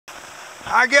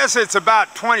I guess it's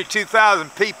about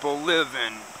 22,000 people live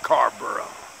in Carrboro.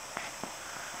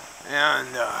 And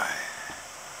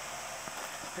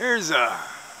here's a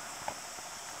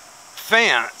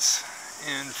fence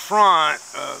in front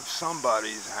of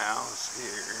somebody's house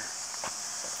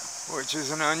here, which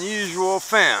is an unusual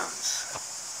fence,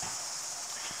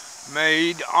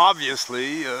 made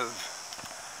obviously of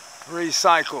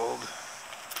recycled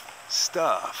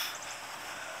stuff.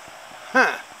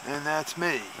 And that's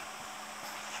me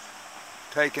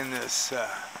taking this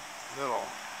little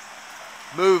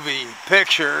movie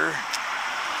picture,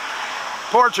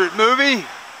 portrait movie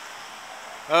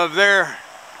of their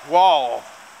wall.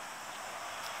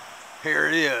 Here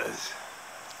it is.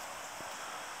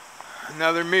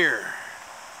 Another mirror.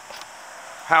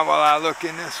 How will I look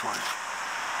in this one?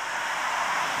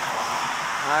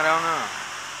 I don't know.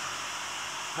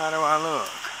 How do I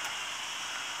look?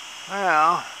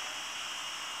 Well,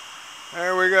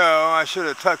 there we go. I should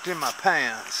have tucked in my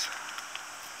pants.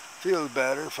 Feels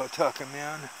better if I tuck them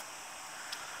in.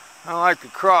 I like the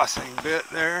crossing bit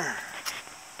there.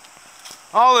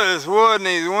 All this wood in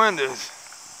these windows,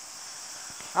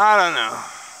 I don't know.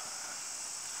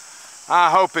 I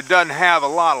hope it doesn't have a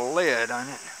lot of lead on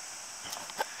it.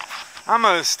 I'm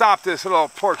going to stop this little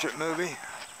portrait movie.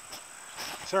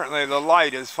 Certainly the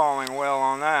light is falling well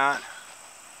on that.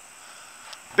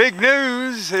 Big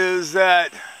news is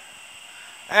that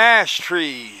ash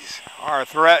trees are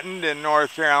threatened in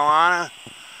North Carolina.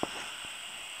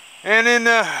 And in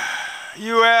the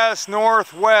U.S.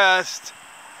 Northwest,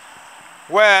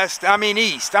 east,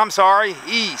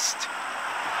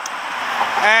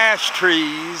 ash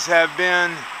trees have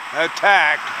been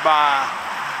attacked by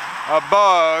a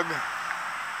bug.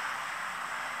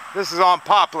 This is on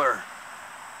Poplar.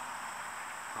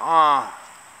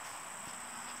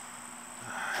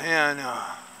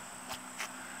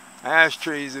 Ash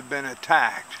trees have been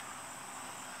attacked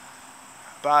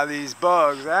by these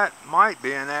bugs. That might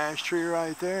be an ash tree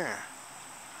right there.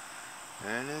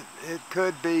 And it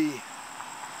could be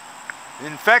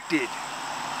infected.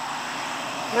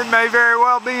 It may very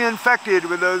well be infected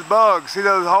with those bugs. See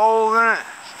those holes in it?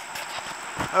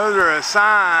 Those are a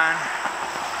sign.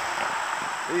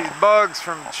 These bugs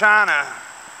from China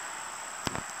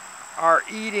are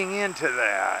eating into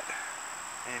that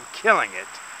and killing it.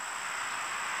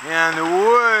 And the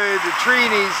wood, the tree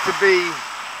needs to be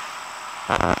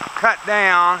cut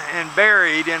down and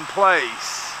buried in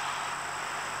place,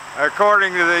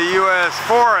 according to the U.S.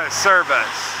 Forest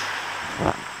Service.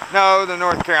 No, the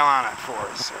North Carolina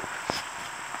Forest Service.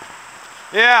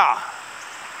 Yeah.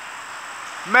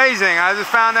 Amazing. I just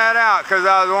found that out because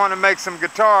I was wanting to make some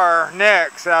guitar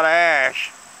necks out of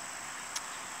ash.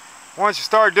 Once you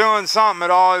start doing something,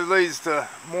 it always leads to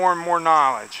more and more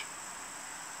knowledge.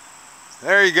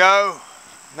 There you go.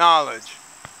 Knowledge.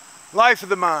 Life of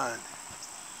the mind.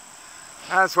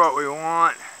 That's what we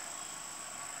want.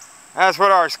 That's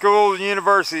what our schools and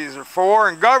universities are for.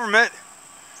 And government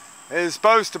is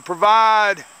supposed to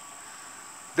provide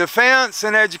defense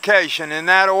and education in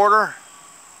that order.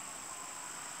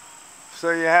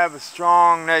 So you have a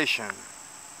strong nation,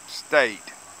 state.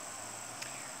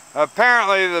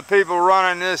 Apparently the people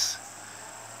running this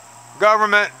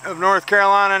government of North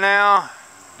Carolina now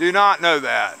do not know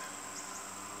that.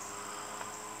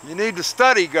 You need to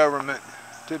study government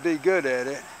to be good at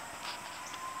it.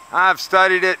 I've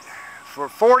studied it for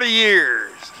 40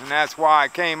 years, and that's why I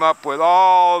came up with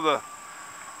all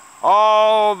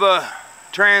the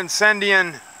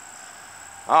transcendent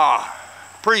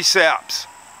precepts.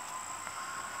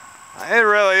 It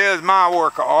really is my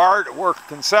work of art, work of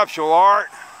conceptual art,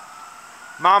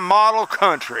 my model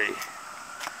country.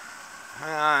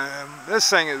 This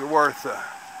thing is worth the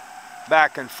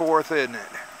back and forth, isn't it?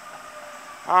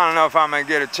 I don't know if I'm going to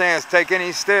get a chance to take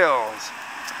any stills.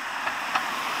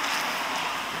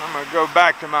 I'm going to go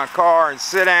back to my car and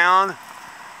sit down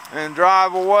and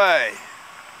drive away.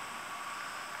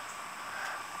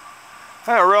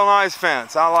 That's a real nice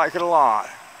fence. I like it a lot.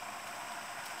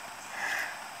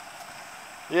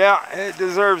 Yeah, it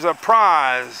deserves a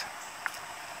prize.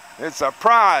 It's a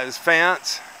prize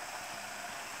fence.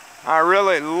 I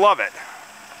really love it.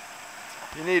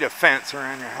 You need a fence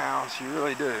around your house. You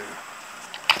really do.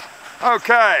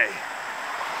 Okay.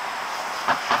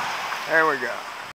 There we go.